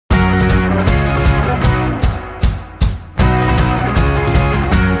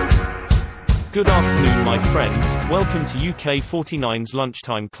Good afternoon, my friends. Welcome to UK49s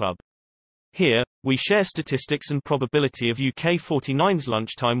Lunchtime Club. Here, we share statistics and probability of UK49's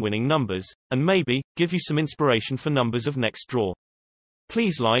lunchtime winning numbers, and maybe, give you some inspiration for numbers of next draw.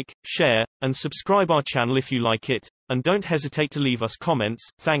 Please like, share, and subscribe our channel if you like it, and don't hesitate to leave us comments,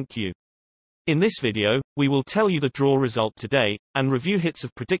 thank you. In this video, we will tell you the draw result today, and review hits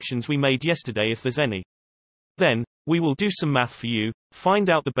of predictions we made yesterday if there's any. Then, we will do some math for you, find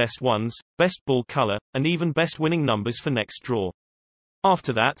out the best ones, best ball color, and even best winning numbers for next draw.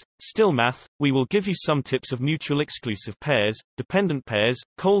 After that, still math, we will give you some tips of mutual exclusive pairs, dependent pairs,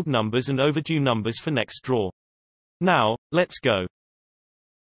 cold numbers and overdue numbers for next draw. Now, let's go.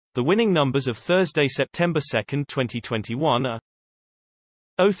 The winning numbers of Thursday, September 2nd, 2021 are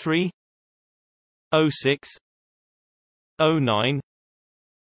 03, 06, 09,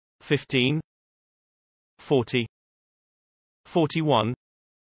 15, 40, 41,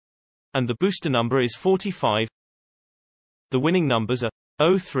 and the booster number is 45. The winning numbers are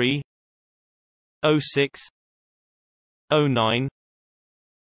 03, 06, 09,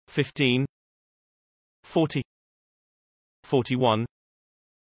 15, 40, 41,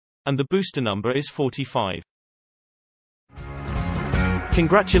 and the booster number is 45.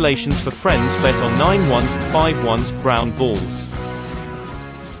 Congratulations for friends bet on 9-1s, 5-1s, brown balls.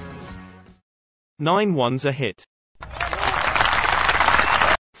 9-1s a hit.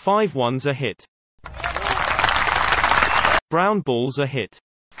 5-1s a hit. Brown balls a hit.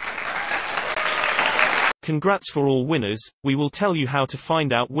 Congrats for all winners. We will tell you how to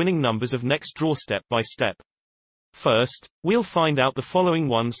find out winning numbers of next draw step by step. First, we'll find out the following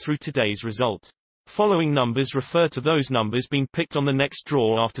ones through today's result. Following numbers refer to those numbers being picked on the next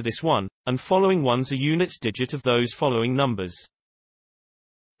draw after this one, and following ones are units digit of those following numbers.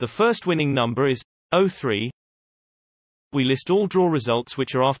 The first winning number is 03. We list all draw results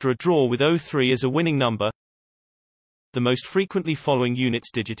which are after a draw with 03 as a winning number. The most frequently following units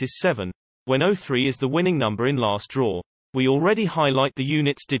digit is 7, when 03 is the winning number in last draw. We already highlight the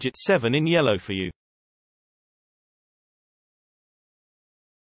units digit 7 in yellow for you.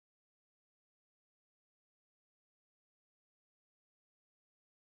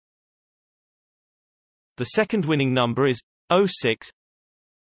 The second winning number is 06.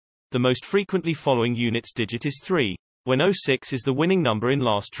 The most frequently following units digit is 3, when 06 is the winning number in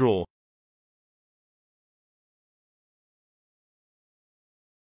last draw.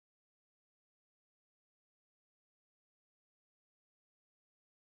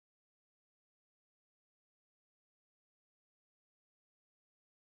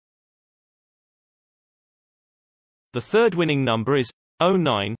 The third winning number is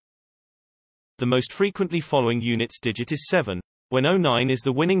 09. The most frequently following units digit is 7, when 09 is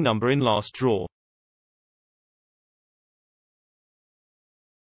the winning number in last draw.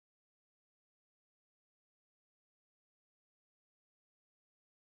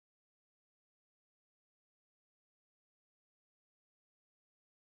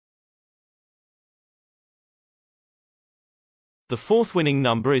 The fourth winning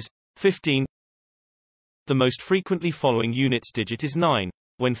number is 15. The most frequently following units digit is 9,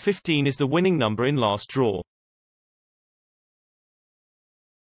 when 15 is the winning number in last draw.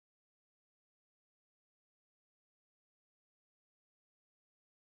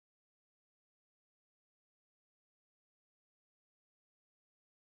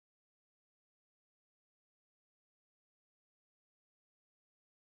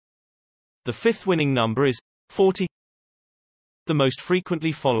 The fifth winning number is 40. The most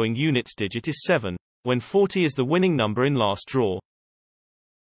frequently following units digit is 7, when 40 is the winning number in last draw.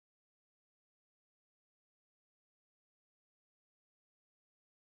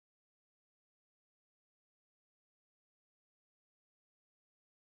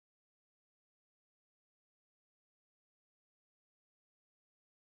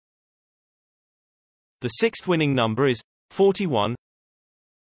 The sixth winning number is 41.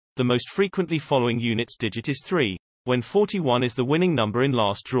 The most frequently following units digit is 3, when 41 is the winning number in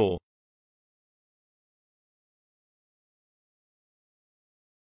last draw.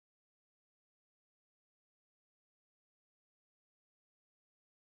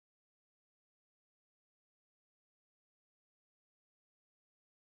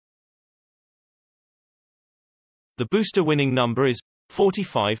 The booster winning number is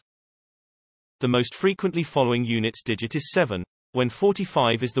 45. The most frequently following units digit is 7, when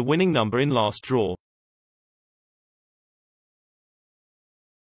 45 is the winning number in last draw.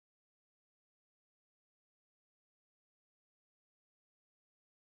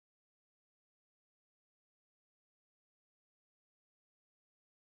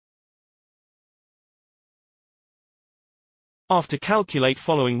 After calculate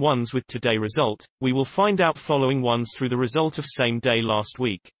following ones with today result, we will find out following ones through the result of same day last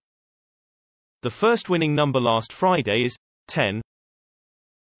week. The first winning number last Friday is 10.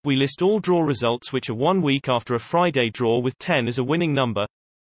 We list all draw results which are 1 week after a Friday draw with 10 as a winning number.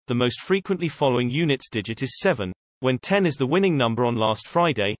 The most frequently following units digit is 7. When 10 is the winning number on last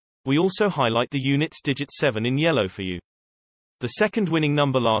Friday, we also highlight the units digit 7 in yellow for you. The second winning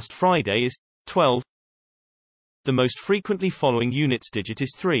number last Friday is 12. The most frequently following units digit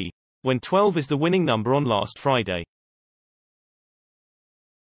is 3, when 12 is the winning number on last Friday.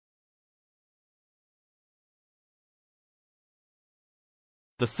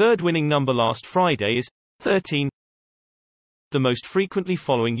 The third winning number last Friday is 13. The most frequently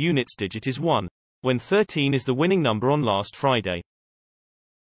following units digit is 1, when 13 is the winning number on last Friday.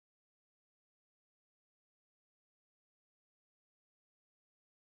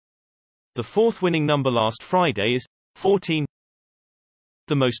 The fourth winning number last Friday is 14.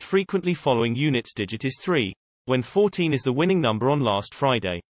 The most frequently following units digit is 3, when 14 is the winning number on last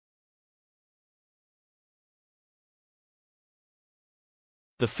Friday.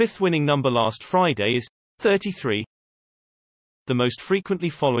 The fifth winning number last Friday is 33. The most frequently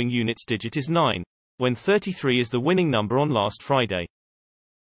following units digit is 9, when 33 is the winning number on last Friday.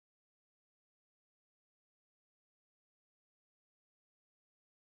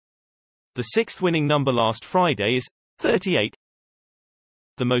 The sixth winning number last Friday is 38.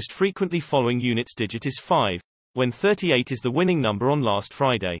 The most frequently following units digit is 5, when 38 is the winning number on last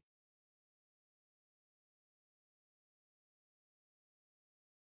Friday.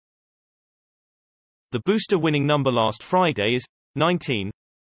 The booster winning number last Friday is 19.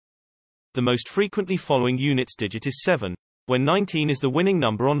 The most frequently following units digit is 7, when 19 is the winning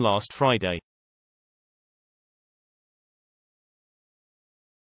number on last Friday.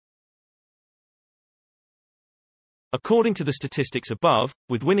 According to the statistics above,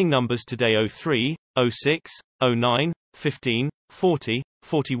 with winning numbers today 03, 06, 09, 15, 40,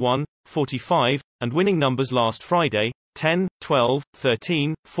 41, 45, and winning numbers last Friday, 10, 12,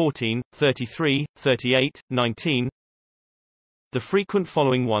 13, 14, 33, 38, 19, the frequent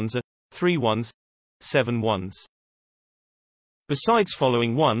following ones are 3 ones, 7 ones. Besides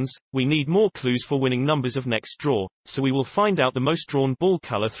following ones, we need more clues for winning numbers of next draw, so we will find out the most drawn ball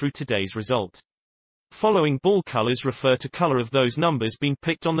color through today's result. Following ball colors refer to color of those numbers being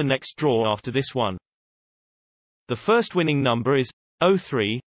picked on the next draw after this one. The first winning number is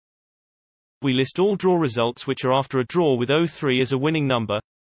 03. We list all draw results which are after a draw with 03 as a winning number.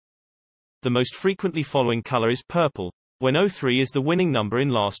 The most frequently following color is purple, when 03 is the winning number in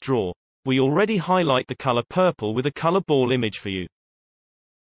last draw. We already highlight the color purple with a color ball image for you.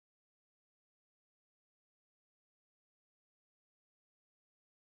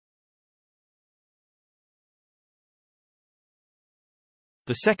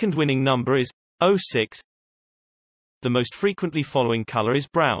 The second winning number is 06. The most frequently following color is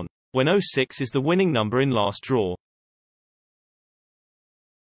brown, when 06 is the winning number in last draw.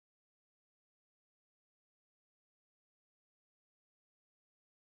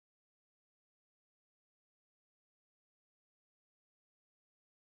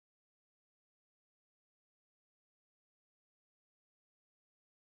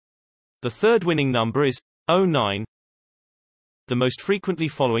 The third winning number is 09. The most frequently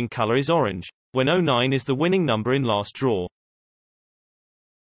following color is orange, when 09 is the winning number in last draw.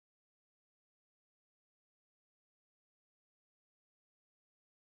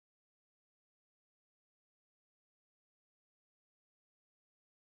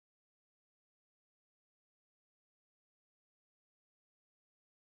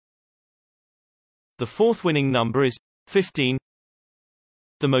 The fourth winning number is 15.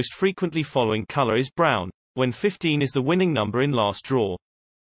 The most frequently following color is brown, when 15 is the winning number in last draw.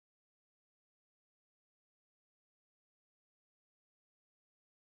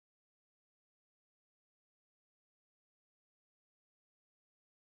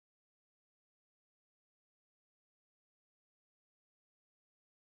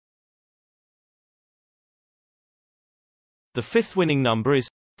 The fifth winning number is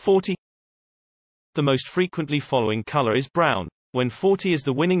 40. The most frequently following color is brown, when 40 is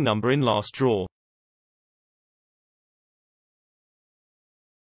the winning number in last draw.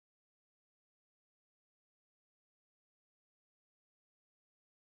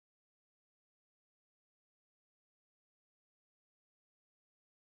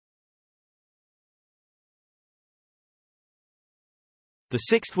 The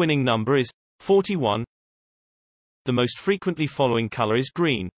sixth winning number is 41. The most frequently following color is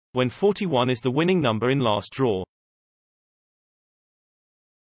green, when 41 is the winning number in last draw.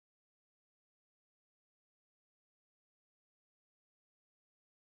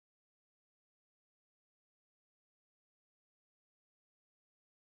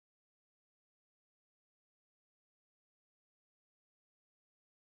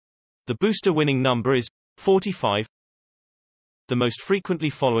 The booster winning number is 45. The most frequently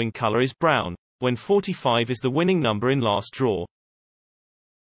following color is brown, when 45 is the winning number in last draw.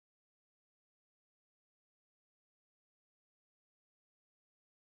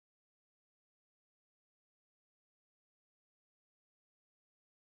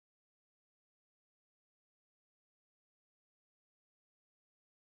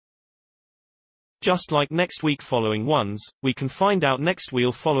 Just like next week following ones, we can find out next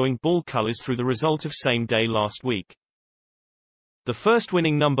wheel following ball colors through the result of same day last week. The first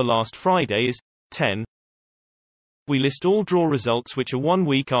winning number last Friday is 10. We list all draw results which are 1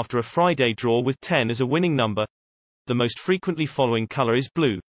 week after a Friday draw with 10 as a winning number. The most frequently following color is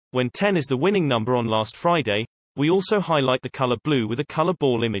blue. When 10 is the winning number on last Friday, we also highlight the color blue with a color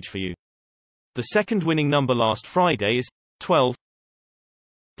ball image for you. The second winning number last Friday is 12.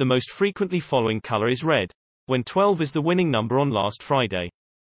 The most frequently following color is red, when 12 is the winning number on last Friday.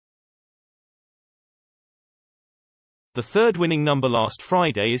 The third winning number last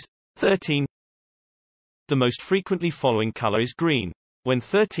Friday is 13. The most frequently following color is green, when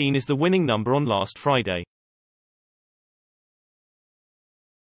 13 is the winning number on last Friday.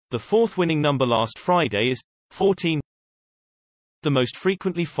 The fourth winning number last Friday is 14. The most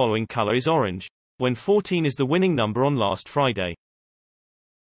frequently following color is orange, when 14 is the winning number on last Friday.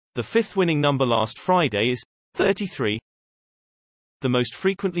 The fifth winning number last Friday is 33. The most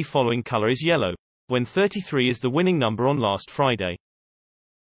frequently following color is yellow, when 33 is the winning number on last Friday.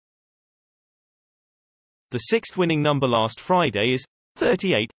 The sixth winning number last Friday is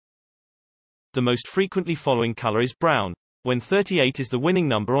 38. The most frequently following color is brown, when 38 is the winning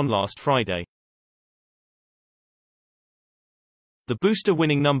number on last Friday. The booster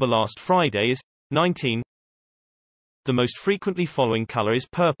winning number last Friday is 19. The most frequently following color is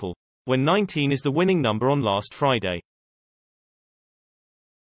purple, when 19 is the winning number on last Friday.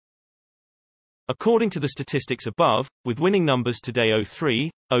 According to the statistics above, with winning numbers today 03,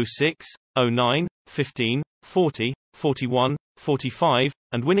 06, 09, 15, 40, 41, 45,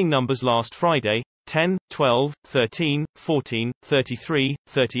 and winning numbers last Friday, 10, 12, 13, 14, 33,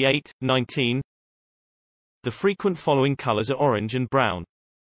 38, 19, the frequent following colors are orange and brown.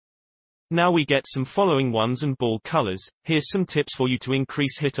 Now we get some following ones and ball colors. Here's some tips for you to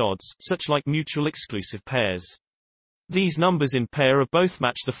increase hit odds, such like mutual exclusive pairs. These numbers in pair are both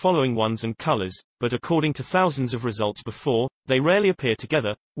match the following ones and colors, but according to thousands of results before, they rarely appear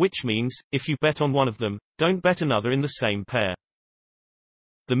together, which means, if you bet on one of them, don't bet another in the same pair.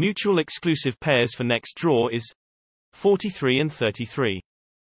 The mutual exclusive pairs for next draw is 43 and 33.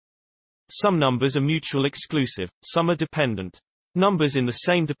 Some numbers are mutual exclusive, some are dependent. Numbers in the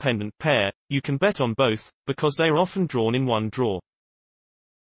same dependent pair, you can bet on both, because they are often drawn in one draw.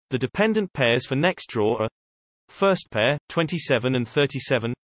 The dependent pairs for next draw are first pair, 27 and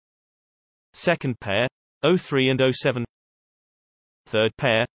 37. Second pair, 03 and 07. Third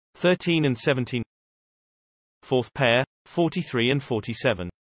pair, 13 and 17. Fourth pair, 43 and 47.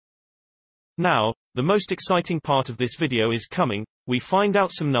 Now, the most exciting part of this video is coming. We find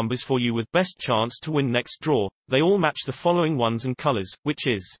out some numbers for you with best chance to win next draw. They all match the following ones and colors, which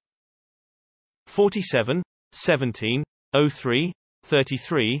is 47, 17, 03,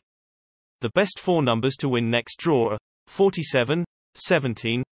 33. The best four numbers to win next draw are 47,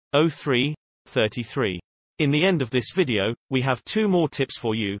 17, 03, 33. In the end of this video, we have two more tips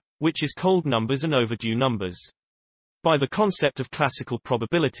for you, which is cold numbers and overdue numbers. By the concept of classical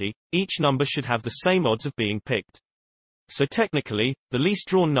probability, each number should have the same odds of being picked. So technically, the least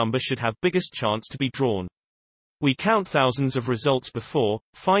drawn number should have biggest chance to be drawn. We count thousands of results before,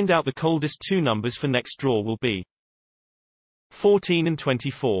 find out the coldest two numbers for next draw will be 14 and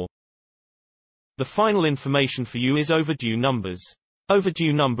 24. The final information for you is overdue numbers.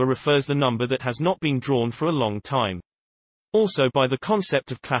 Overdue number refers the number that has not been drawn for a long time. Also by the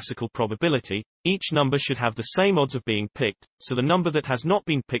concept of classical probability, each number should have the same odds of being picked, so the number that has not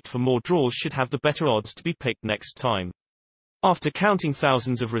been picked for more draws should have the better odds to be picked next time. After counting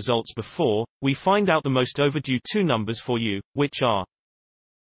thousands of results before, we find out the most overdue two numbers for you, which are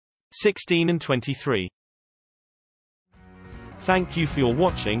 16 and 23. Thank you for your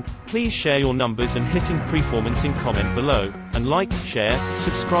watching. Please share your numbers and hit in performance in comment below, and like, share,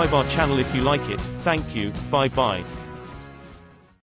 subscribe our channel if you like it. Thank you, bye bye.